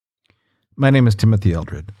My name is Timothy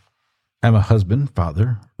Eldred. I'm a husband,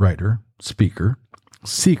 father, writer, speaker,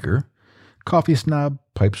 seeker, coffee snob,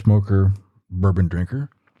 pipe smoker, bourbon drinker,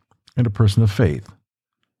 and a person of faith.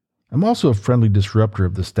 I'm also a friendly disruptor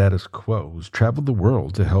of the status quo who's traveled the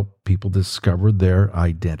world to help people discover their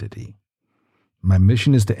identity. My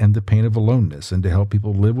mission is to end the pain of aloneness and to help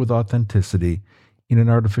people live with authenticity in an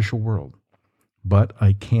artificial world. But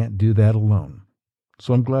I can't do that alone.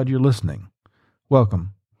 So I'm glad you're listening.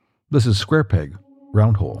 Welcome. This is Square Peg,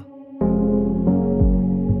 Round Hole.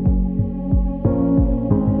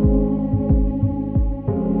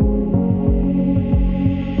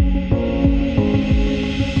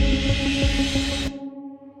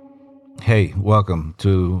 Hey, welcome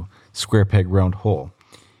to Square Peg, Round Hole,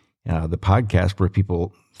 the podcast where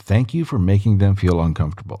people thank you for making them feel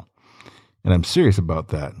uncomfortable. And I'm serious about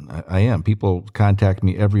that. I am. People contact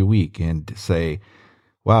me every week and say,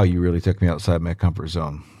 wow, you really took me outside my comfort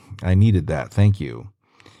zone. I needed that. Thank you.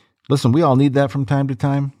 Listen, we all need that from time to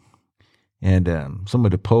time. And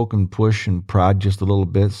someone to poke and push and prod just a little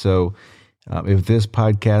bit. So if this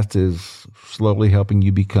podcast is slowly helping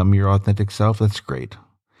you become your authentic self, that's great.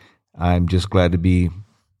 I'm just glad to be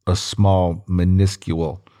a small,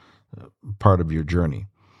 minuscule part of your journey.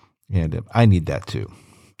 And I need that too.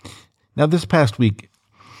 Now, this past week,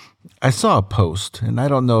 I saw a post, and I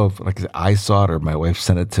don't know if I saw it or my wife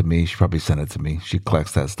sent it to me. She probably sent it to me. She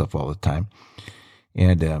collects that stuff all the time.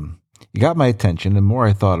 And it got my attention. The more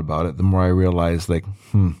I thought about it, the more I realized, I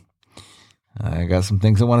got some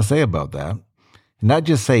things I want to say about that. Not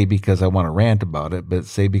just say because I want to rant about it, but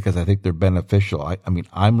say because I think they're beneficial. I mean,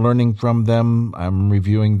 I'm learning from them. I'm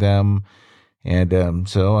reviewing them. And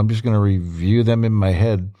so I'm just going to review them in my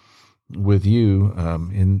head with you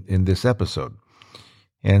in this episode.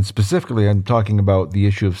 And specifically, I'm talking about the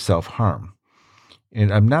issue of self-harm.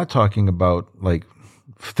 And I'm not talking about like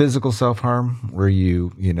physical self-harm where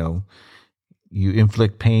you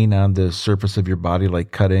inflict pain on the surface of your body,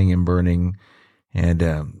 like cutting and burning.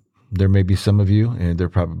 And there may be some of you, and there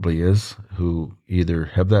probably is, who either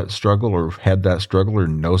have that struggle or had that struggle or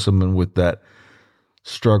know someone with that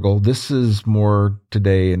struggle. This is more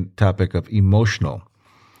today a topic of emotional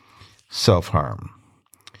self-harm.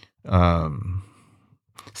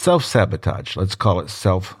 Self-sabotage. Let's call it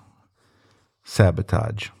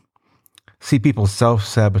self-sabotage. See, people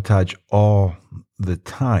self-sabotage all the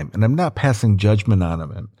time. And I'm not passing judgment on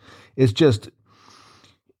them.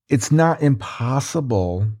 It's not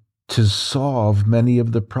impossible to solve many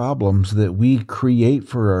of the problems that we create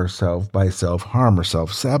for ourselves by self-harm or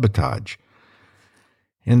self-sabotage.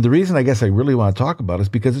 And the reason I guess I really want to talk about it is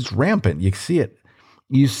because it's rampant. You see it.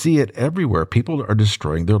 You see it everywhere. People are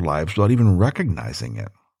destroying their lives without even recognizing it.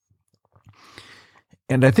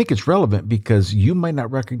 And I think it's relevant because you might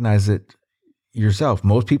not recognize it yourself.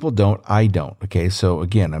 Most people don't. I don't. Okay. So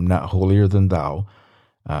again, I'm not holier than thou.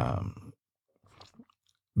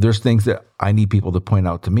 There's things that I need people to point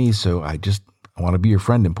out to me. So I want to be your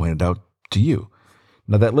friend and point it out to you.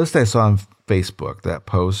 Now that list I saw on Facebook, that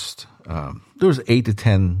post, there was 8 to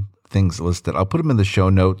 10 things listed. I'll put them in the show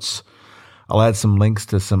notes. I'll add some links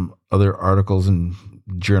to some other articles and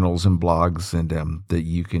journals and blogs and that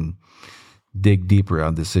you can dig deeper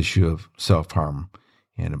on this issue of self-harm.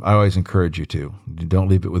 And I always encourage you to. Don't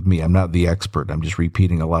leave it with me. I'm not the expert. I'm just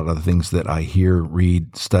repeating a lot of the things that I hear,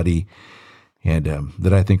 read, study, and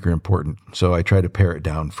that I think are important. So I try to pare it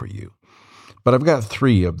down for you. But I've got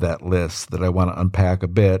 3 of that list that I want to unpack a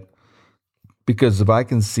bit because if I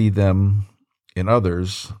can see them in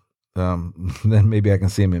others, then maybe I can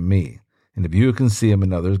see them in me. And if you can see them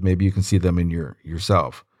in others, maybe you can see them in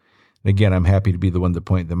yourself. And again, I'm happy to be the one to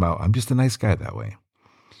point them out. I'm just a nice guy that way.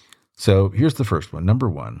 So here's the first one. Number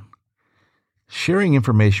 1, sharing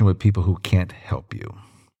information with people who can't help you.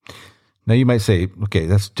 Now you might say, okay,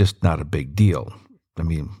 that's just not a big deal. I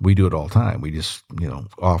mean, we do it all the time. We just,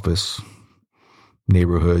 office,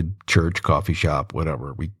 neighborhood, church, coffee shop,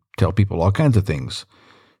 whatever. We tell people all kinds of things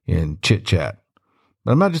in chit chat.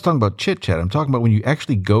 But I'm not just talking about chit-chat. I'm talking about when you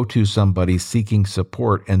actually go to somebody seeking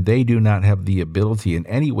support and they do not have the ability in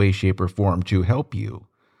any way, shape, or form to help you.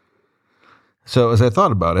 So as I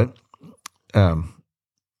thought about it,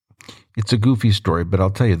 it's a goofy story, but I'll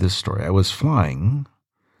tell you this story. I was flying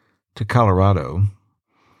to Colorado,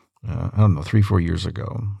 3-4 years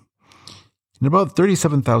ago. And about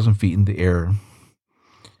 37,000 feet in the air,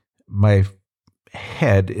 my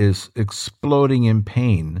head is exploding in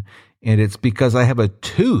pain. And it's because I have a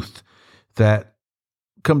tooth that,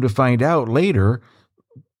 come to find out later,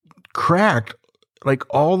 cracked like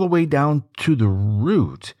all the way down to the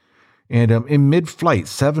root. And in mid-flight,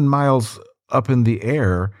 7 miles up in the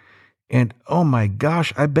air, And oh my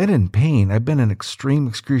gosh, I've been in pain. I've been in extreme,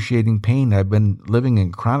 excruciating pain. I've been living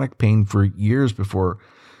in chronic pain for years before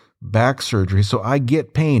back surgery. So I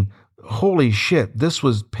get pain. Holy shit, this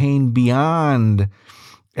was pain beyond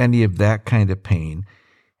any of that kind of pain.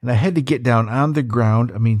 And I had to get down on the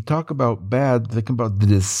ground. I mean, talk about bad, think about the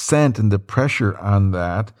descent and the pressure on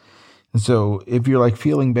that. And so if you're like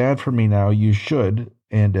feeling bad for me now, you should.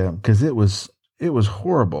 And because it was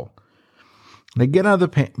horrible. And I get on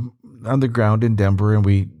the ground in Denver and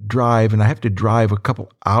we drive, and I have to drive a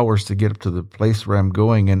couple hours to get up to the place where I'm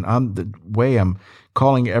going. And on the way, I'm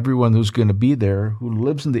calling everyone who's going to be there, who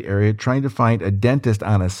lives in the area, trying to find a dentist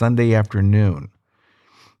on a Sunday afternoon.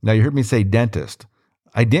 Now, you heard me say dentist.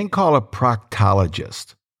 I didn't call a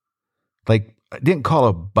proctologist. Like, I didn't call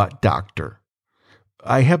a butt doctor.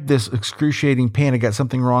 I have this excruciating pain. I got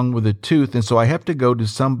something wrong with a tooth. And so I have to go to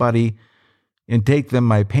somebody and take them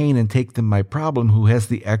my pain and take them my problem who has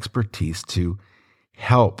the expertise to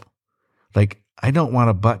help. Like, I don't want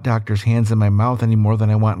a butt doctor's hands in my mouth any more than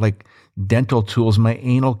I want like dental tools in my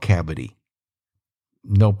anal cavity.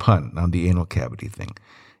 No pun on the anal cavity thing.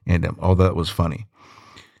 And all that was funny.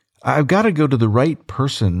 I've got to go to the right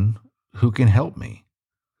person who can help me.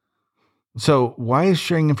 So why is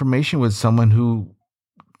sharing information with someone who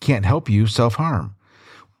can't help you self-harm?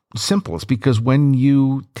 Simple. It's because when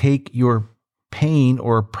you take your pain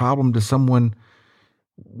or problem to someone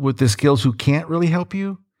with the skills who can't really help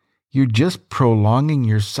you, you're just prolonging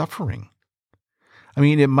your suffering. I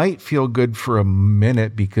mean, it might feel good for a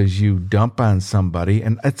minute because you dump on somebody,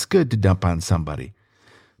 and it's good to dump on somebody.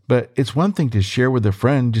 But it's one thing to share with a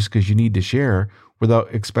friend just because you need to share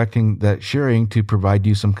without expecting that sharing to provide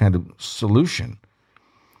you some kind of solution.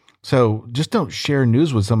 So just don't share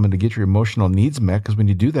news with someone to get your emotional needs met, because when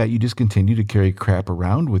you do that, you just continue to carry crap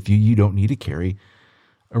around with you you don't need to carry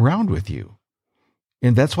around with you.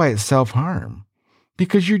 And that's why it's self-harm,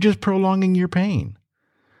 because you're just prolonging your pain.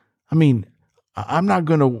 I mean, I'm not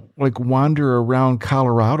going to like wander around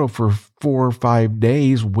Colorado for 4 or 5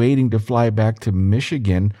 days waiting to fly back to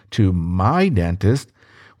Michigan to my dentist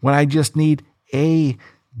when I just need a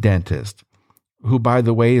dentist. Who, by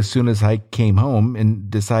the way, as soon as I came home and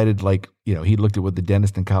decided, like, you know, he looked at what the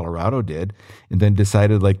dentist in Colorado did and then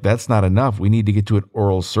decided, like, that's not enough. We need to get to an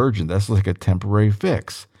oral surgeon. That's like a temporary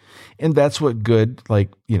fix. And that's what good, like,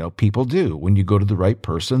 you know, people do. When you go to the right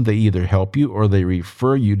person, they either help you or they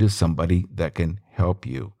refer you to somebody that can help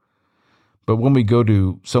you. But when we go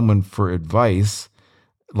to someone for advice,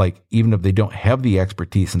 like, even if they don't have the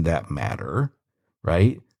expertise in that matter,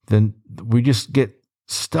 right, then we just get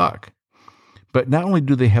stuck. But not only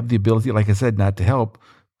do they have the ability, like I said, not to help,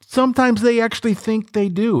 sometimes they actually think they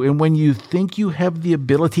do. And when you think you have the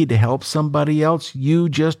ability to help somebody else, you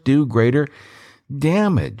just do greater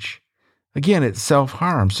damage. Again, it's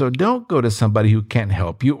self-harm. So don't go to somebody who can't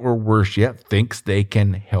help you, or worse yet, thinks they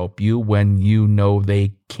can help you when you know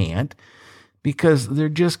they can't, because they're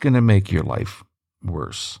just going to make your life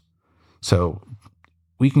worse. So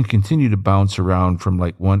we can continue to bounce around from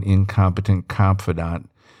like one incompetent confidant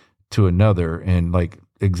to another and like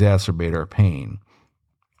exacerbate our pain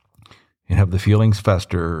and have the feelings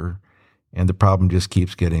fester, and the problem just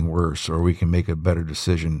keeps getting worse. Or we can make a better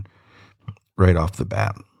decision right off the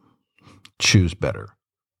bat. Choose better.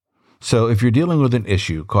 So if you're dealing with an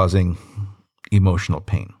issue causing emotional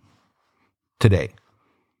pain today,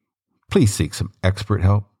 please seek some expert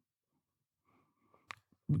help.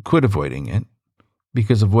 Quit avoiding it,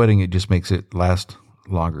 because avoiding it just makes it last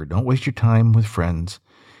longer. Don't waste your time with friends.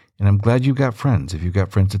 And I'm glad you've got friends. If you've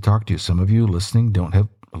got friends to talk to, some of you listening don't have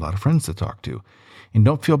a lot of friends to talk to. And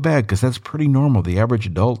don't feel bad, because that's pretty normal. The average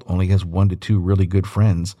adult only has 1 to 2 really good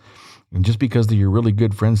friends. And just because they're your really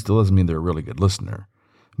good friends still doesn't mean they're a really good listener.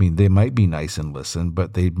 I mean, they might be nice and listen,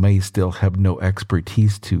 but they may still have no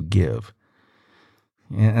expertise to give.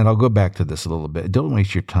 And I'll go back to this a little bit. Don't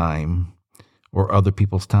waste your time or other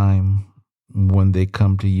people's time when they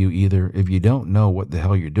come to you either. If you don't know what the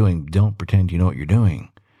hell you're doing, don't pretend you know what you're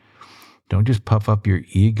doing. Don't just puff up your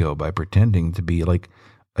ego by pretending to be like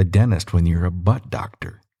a dentist when you're a butt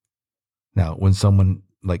doctor. Now, when someone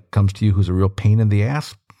like comes to you who's a real pain in the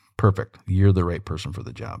ass, perfect. You're the right person for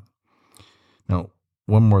the job. Now,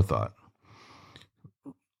 one more thought.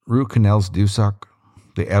 Root canals do suck.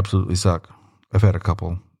 They absolutely suck. I've had a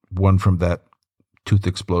couple. One from that tooth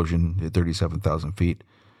explosion at 37,000 feet.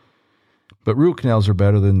 But root canals are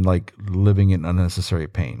better than like living in unnecessary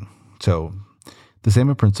pain. So the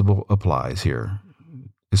same principle applies here,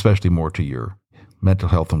 especially more to your mental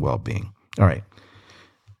health and well-being. All right.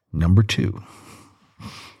 Number two.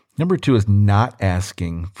 Number 2 is not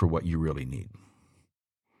asking for what you really need.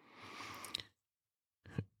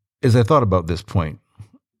 as I thought about this point,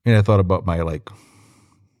 and I thought about my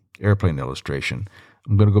airplane illustration,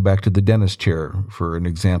 I'm going to go back to the dentist chair for an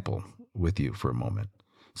example with you for a moment.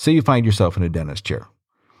 Say you find yourself in a dentist chair.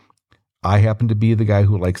 I happen to be the guy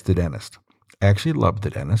who likes the dentist. I actually love the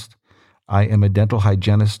dentist. I am a dental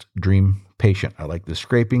hygienist dream patient. I like the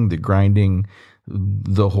scraping, the grinding,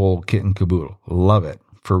 the whole kit and caboodle. Love it,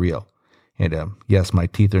 for real. And yes, my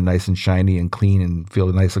teeth are nice and shiny and clean and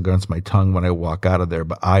feel nice against my tongue when I walk out of there,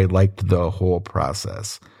 but I liked the whole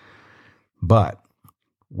process. But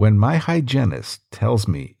when my hygienist tells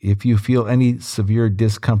me, if you feel any severe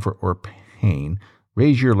discomfort or pain,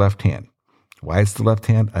 raise your left hand. Why it's the left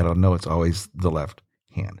hand? I don't know. It's always the left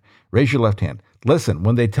hand. Raise your left hand. Listen,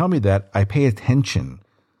 when they tell me that, I pay attention.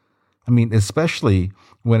 I mean, especially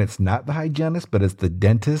when it's not the hygienist, but it's the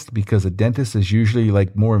dentist, because a dentist is usually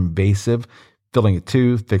more invasive, filling a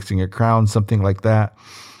tooth, fixing a crown, something like that.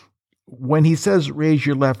 When he says raise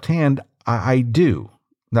your left hand, I do.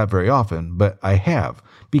 Not very often, but I have,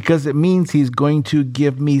 because it means he's going to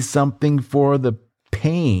give me something for the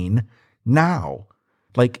pain now,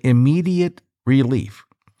 like immediate relief,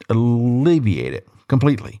 alleviate it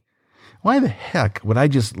completely. Why the heck would I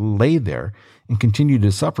just lay there and continue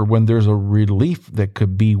to suffer when there's a relief that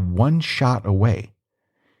could be one shot away?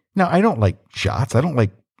 Now, I don't like shots. I don't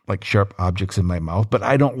like sharp objects in my mouth, but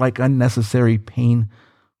I don't like unnecessary pain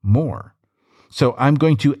more. So I'm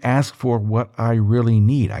going to ask for what I really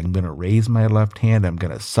need. I'm going to raise my left hand. I'm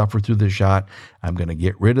going to suffer through the shot. I'm going to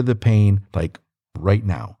get rid of the pain right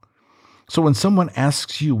now. So when someone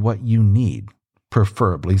asks you what you need,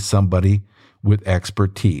 preferably somebody with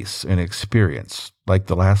expertise and experience, like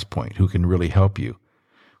the last point, who can really help you,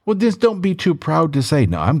 well, just don't be too proud to say,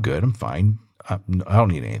 no, I'm good. I'm fine. I don't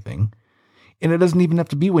need anything. And it doesn't even have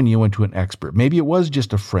to be when you went to an expert. Maybe it was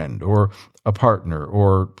just a friend or a partner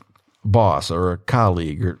or boss or a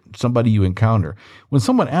colleague or somebody you encounter. When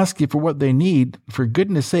someone asks you for what they need, for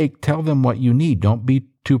goodness sake, tell them what you need. Don't be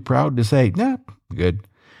too proud to say, nah, good.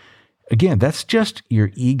 Again, that's just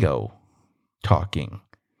your ego talking,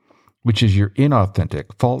 which is your inauthentic,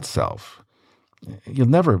 false self. You'll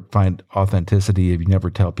never find authenticity if you never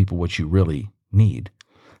tell people what you really need.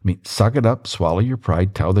 I mean, suck it up, swallow your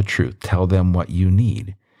pride, tell the truth, tell them what you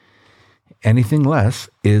need. Anything less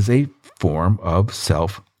is a form of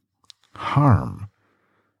self-harm.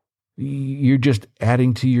 You're just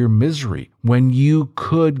adding to your misery when you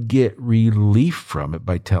could get relief from it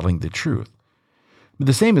by telling the truth. But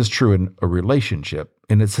the same is true in a relationship,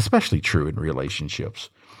 and it's especially true in relationships.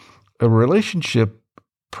 A relationship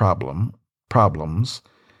problems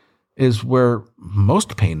is where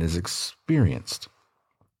most pain is experienced.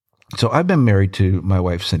 So I've been married to my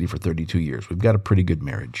wife, Cindy, for 32 years. We've got a pretty good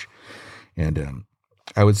marriage. And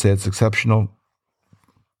I would say it's exceptional.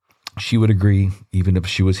 She would agree, even if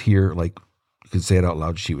she was here, you could say it out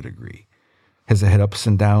loud, she would agree. Has it had ups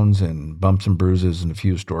and downs and bumps and bruises and a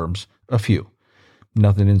few storms? A few.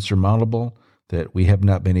 Nothing insurmountable that we have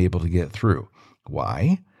not been able to get through.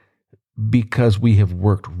 Why? Because we have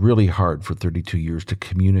worked really hard for 32 years to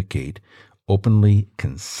communicate openly,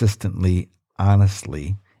 consistently,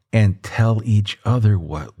 honestly, and tell each other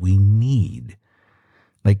what we need.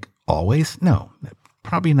 Always? No,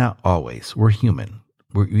 probably not always. We're human.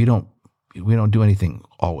 We don't do anything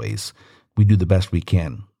always. We do the best we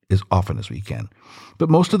can as often as we can. But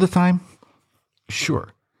most of the time,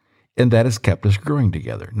 sure. And that has kept us growing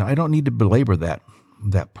together. Now, I don't need to belabor that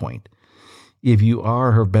point. If you are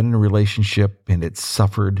or have been in a relationship and it's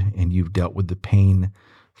suffered and you've dealt with the pain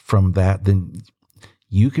from that, then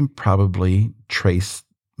you can probably trace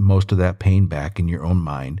most of that pain back in your own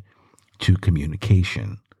mind to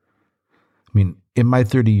communication. I mean, in my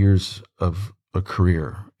 30 years of a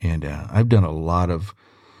career, and I've done a lot of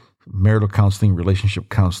marital counseling, relationship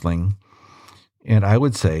counseling, and I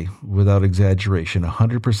would say, without exaggeration,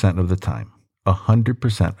 100% of the time,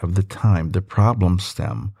 the problems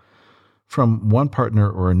stem from one partner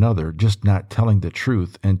or another just not telling the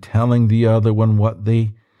truth and telling the other one what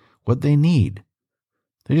they need.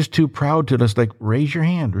 They're just too proud to just raise your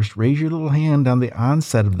hand, or raise your little hand on the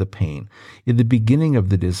onset of the pain, in the beginning of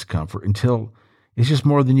the discomfort, until it's just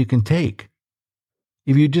more than you can take.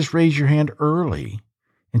 If you just raise your hand early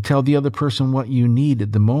and tell the other person what you need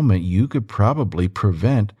at the moment, you could probably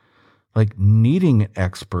prevent needing an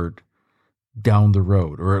expert down the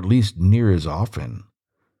road, or at least near as often.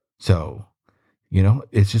 So,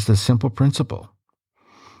 it's just a simple principle.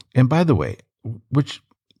 And by the way, which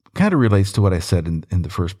kind of relates to what I said in the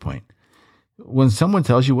first point, when someone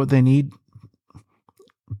tells you what they need,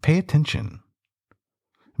 pay attention.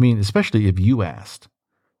 I mean, especially if you asked.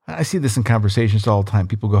 I see this in conversations all the time.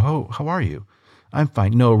 People go, "Oh, how are you?" I'm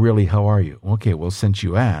fine. No, really, how are you? Okay, well, since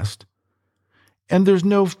you asked, and there's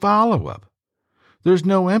no follow-up. There's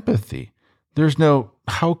no empathy. There's no,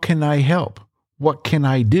 how can I help? What can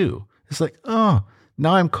I do? It's like, oh,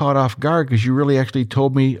 now I'm caught off guard because you really actually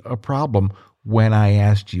told me a problem when I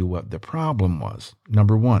asked you what the problem was.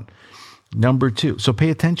 Number one. Number two, so pay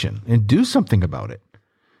attention and do something about it.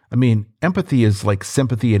 I mean, empathy is like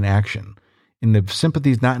sympathy in action. And if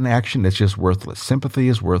sympathy is not in action, it's just worthless. Sympathy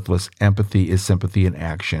is worthless. Empathy is sympathy in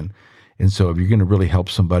action. And so if you're going to really help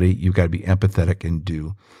somebody, you've got to be empathetic and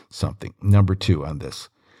do something. Number two on this,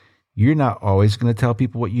 you're not always going to tell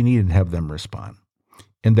people what you need and have them respond.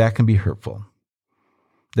 And that can be hurtful.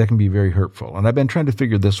 That can be very hurtful. And I've been trying to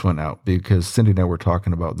figure this one out because Cindy and I were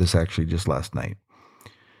talking about this actually just last night.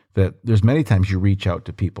 That there's many times you reach out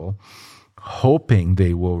to people hoping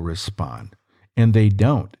they will respond and they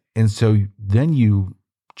don't. And so then you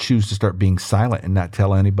choose to start being silent and not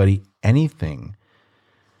tell anybody anything.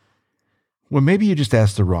 Well, maybe you just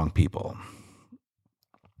asked the wrong people.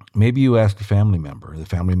 Maybe you asked a family member. The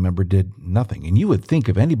family member did nothing. And you would think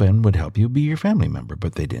if anybody would help you, be your family member,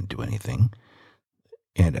 but they didn't do anything.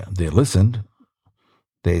 And they listened.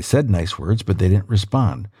 They said nice words, but they didn't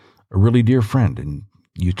respond. A really dear friend, and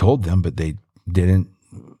you told them, but they didn't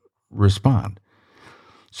respond.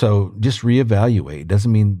 So just reevaluate. It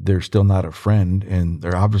doesn't mean they're still not a friend and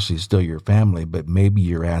they're obviously still your family, but maybe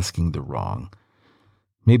you're asking the wrong.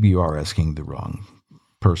 Maybe you are asking the wrong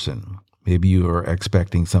person. Maybe you are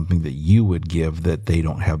expecting something that you would give that they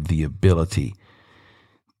don't have the ability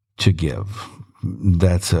to give.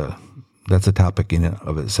 That's a topic in and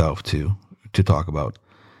of itself to talk about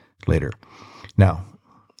later. Now,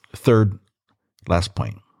 third, last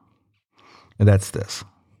point, and that's this.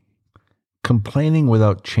 Complaining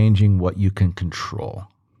without changing what you can control.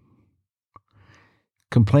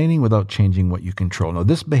 Complaining without changing what you control. Now,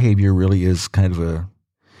 this behavior really is kind of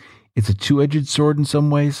it's a two-edged sword in some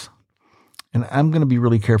ways. And I'm going to be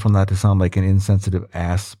really careful not to sound like an insensitive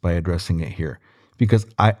ass by addressing it here, because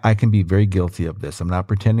I can be very guilty of this. I'm not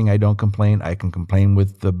pretending I don't complain. I can complain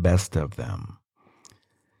with the best of them.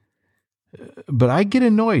 But I get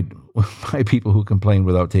annoyed by people who complain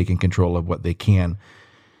without taking control of what they can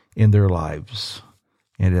in their lives.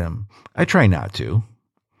 And I try not to,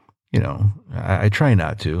 I try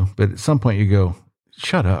not to, but at some point you go,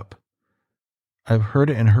 shut up. I've heard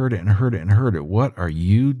it and heard it and heard it and heard it. What are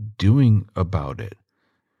you doing about it?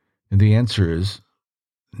 And the answer is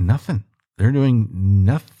nothing. They're doing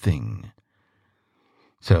nothing.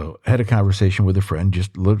 So I had a conversation with a friend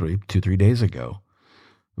just literally 2-3 days ago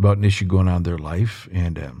about an issue going on in their life.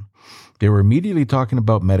 And they were immediately talking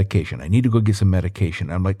about medication. I need to go get some medication.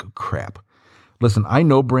 I'm like, crap. Listen, I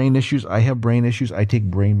know brain issues. I have brain issues. I take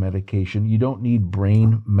brain medication. You don't need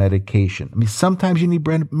brain medication. I mean, sometimes you need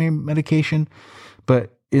brain medication,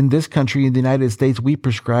 but in this country, in the United States, we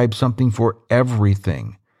prescribe something for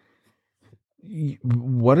everything.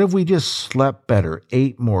 What if we just slept better,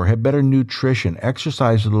 ate more, had better nutrition,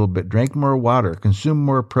 exercised a little bit, drank more water, consumed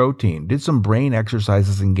more protein, did some brain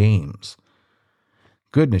exercises and games?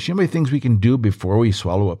 Goodness, you know how many things we can do before we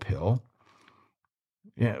swallow a pill?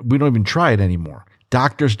 Yeah, we don't even try it anymore.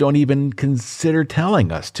 Doctors don't even consider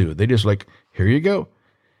telling us to. They just like, here you go.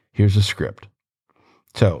 Here's a script.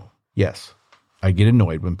 So, yes, I get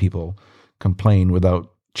annoyed when people complain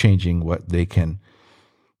without changing what they can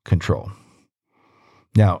control.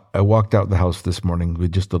 Now, I walked out the house this morning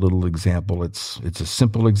with just a little example. It's a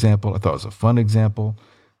simple example. I thought it was a fun example.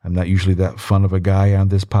 I'm not usually that fun of a guy on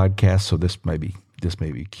this podcast, so this may be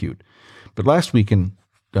cute. But last weekend,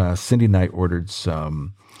 Cindy and I ordered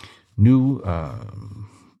some new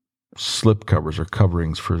slip covers or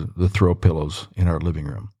coverings for the throw pillows in our living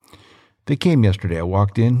room. They came yesterday. I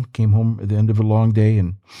walked in, came home at the end of a long day,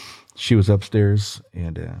 and she was upstairs,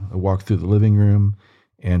 and I walked through the living room,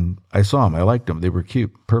 and I saw them. I liked them. They were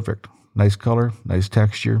cute, perfect, nice color, nice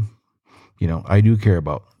texture. I do care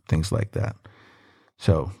about things like that.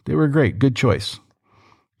 So they were great, good choice.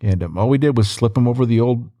 And all we did was slip them over the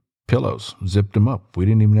old pillows, zipped them up. We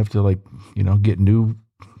didn't even have to get new,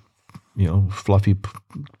 fluffy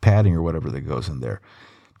padding or whatever that goes in there.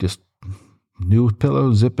 Just new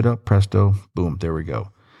pillow, zip it up, presto, boom, there we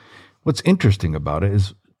go. What's interesting about it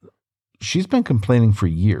is she's been complaining for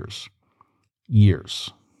years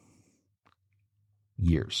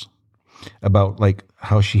about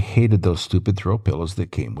how she hated those stupid throw pillows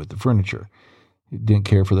that came with the furniture. Didn't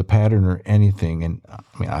care for the pattern or anything. And I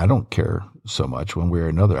mean, I don't care so much one way or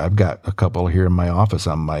another. I've got a couple here in my office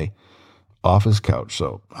on my office couch,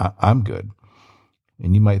 so I'm good.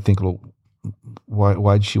 And you might think, well,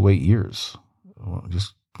 why'd she wait years? Well,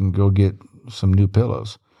 just go get some new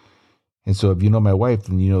pillows. And so if you know my wife,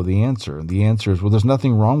 then you know the answer. And the answer is, well, there's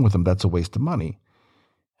nothing wrong with them. That's a waste of money.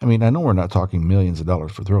 I mean, I know we're not talking millions of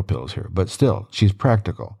dollars for throw pillows here, but still, she's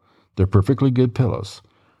practical. They're perfectly good pillows.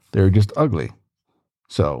 They're just ugly.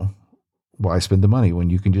 So why spend the money when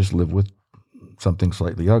you can just live with something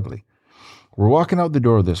slightly ugly? We're walking out the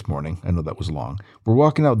door this morning. I know that was long. We're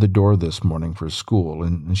walking out the door this morning for school,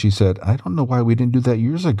 and she said, I don't know why we didn't do that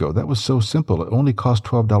years ago. That was so simple. It only cost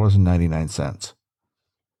 $12.99.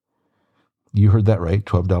 You heard that right,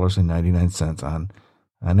 $12.99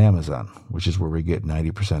 on Amazon, which is where we get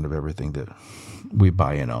 90% of everything that we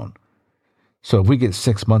buy and own. So if we get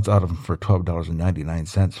 6 months out of them for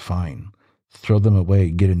 $12.99, fine. Throw them away,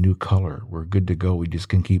 get a new color. We're good to go. We just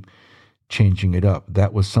can keep changing it up.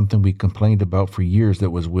 That was something we complained about for years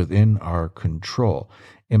that was within our control.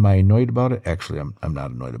 Am I annoyed about it? Actually, I'm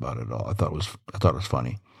not annoyed about it at all. I thought it was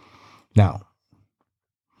funny. Now,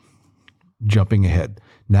 jumping ahead,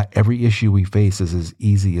 not every issue we face is as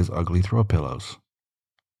easy as ugly throw pillows,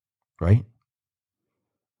 right?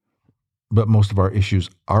 But most of our issues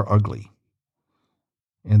are ugly,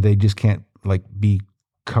 and they just can't be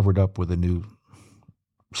covered up with a new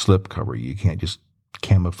slip cover. You can't just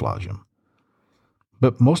camouflage them.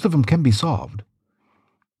 But most of them can be solved,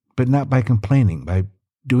 but not by complaining, by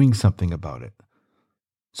doing something about it.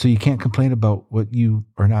 So you can't complain about what you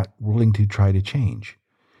are not willing to try to change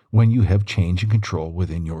when you have change and control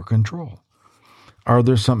within your control. Are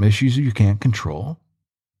there some issues you can't control?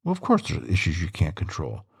 Well, of course there's issues you can't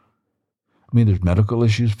control. I mean, there's medical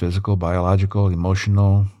issues, physical, biological,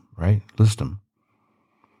 emotional, right? List them.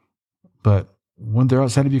 But when they're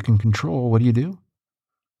outside of your control, what do?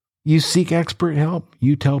 You seek expert help.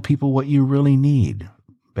 You tell people what you really need.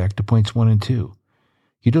 Back to points 1 and 2.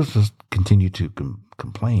 You don't just continue to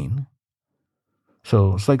complain.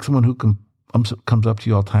 So it's like someone who comes up to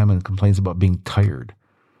you all the time and complains about being tired.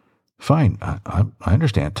 Fine, I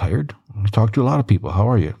understand tired. I talk to a lot of people. How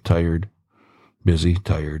are you? Tired, busy,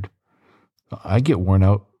 tired. I get worn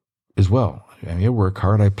out as well. I mean, I work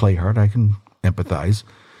hard. I play hard. I can empathize.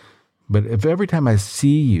 But if every time I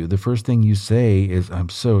see you, the first thing you say is, I'm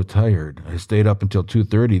so tired. I stayed up until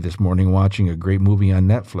 2:30 this morning watching a great movie on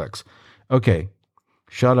Netflix. Okay,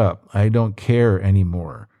 shut up. I don't care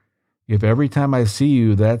anymore. If every time I see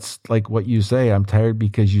you, that's like what you say, I'm tired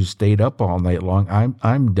because you stayed up all night long,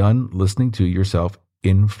 I'm done listening to your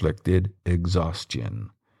self-inflicted exhaustion.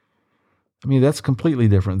 I mean, that's completely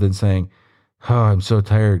different than saying, oh, I'm so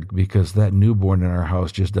tired because that newborn in our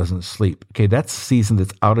house just doesn't sleep. Okay, that's a season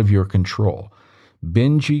that's out of your control.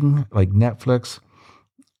 Binging like Netflix,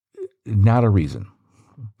 not a reason.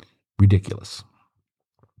 Ridiculous.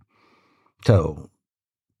 So,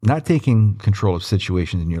 not taking control of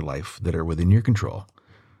situations in your life that are within your control.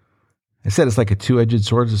 I said it's like a two-edged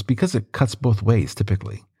sword. It's because it cuts both ways,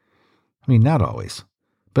 typically. I mean, not always.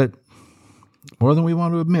 But more than we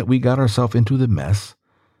want to admit, we got ourselves into the mess.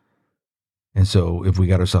 And so if we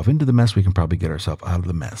got ourselves into the mess, we can probably get ourselves out of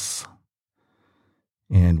the mess.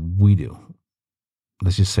 And we do.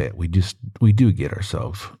 Let's just say it. We do get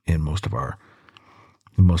ourselves in most of our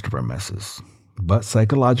messes. But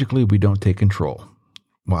psychologically, we don't take control.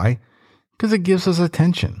 Why? Because it gives us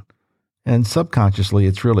attention. And subconsciously,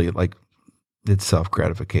 it's really it's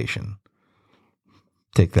self-gratification.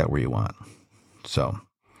 Take that where you want. So,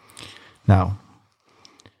 now,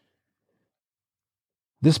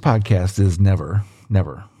 this podcast is never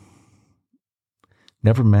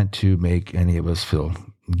meant to make any of us feel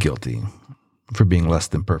guilty for being less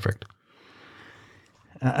than perfect.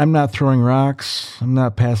 I'm not throwing rocks. I'm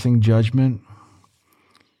not passing judgment.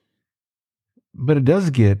 But it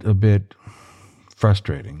does get a bit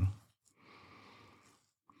frustrating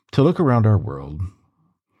to look around our world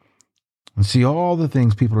and see all the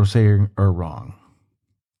things people are saying are wrong.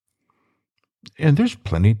 And there's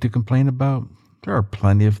plenty to complain about. There are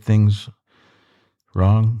plenty of things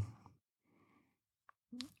wrong.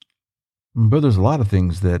 But there's a lot of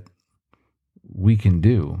things that we can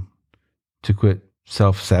do to quit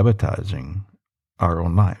self-sabotaging our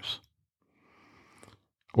own lives.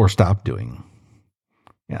 Or stop doing.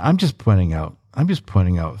 I'm just pointing out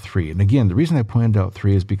 3. And again, the reason I pointed out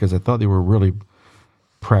 3 is because I thought they were really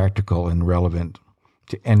practical and relevant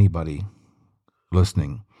to anybody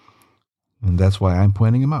listening. And that's why I'm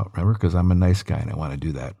pointing them out, remember? Because I'm a nice guy and I want to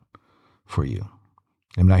do that for you.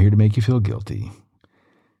 I'm not here to make you feel guilty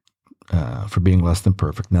for being less than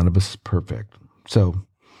perfect. None of us is perfect. So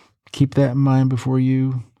keep that in mind before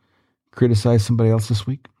you criticize somebody else this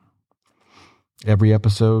week. Every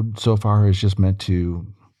episode so far is just meant to,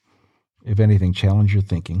 if anything, challenge your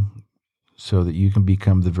thinking so that you can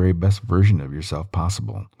become the very best version of yourself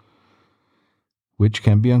possible which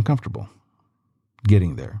can be uncomfortable.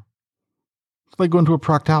 Getting there. It's like going to a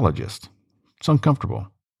proctologist. It's uncomfortable.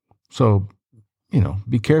 So,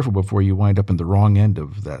 be careful before you wind up in the wrong end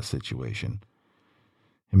of that situation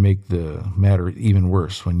and make the matter even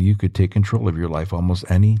worse when you could take control of your life almost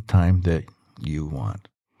any time that you want.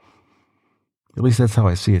 At least that's how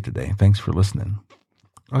I see it today. Thanks for listening.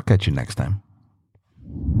 I'll catch you next time.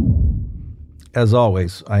 As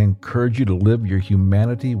always, I encourage you to live your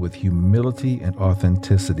humanity with humility and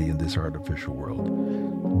authenticity in this artificial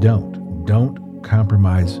world. Don't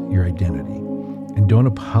compromise your identity. And don't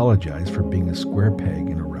apologize for being a square peg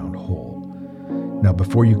in a round hole. Now,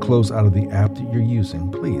 before you close out of the app that you're using,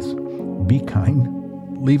 please be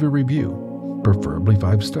kind, leave a review, preferably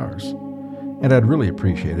 5 stars. And I'd really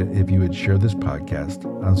appreciate it if you would share this podcast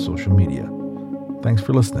on social media. Thanks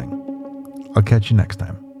for listening. I'll catch you next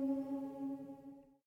time.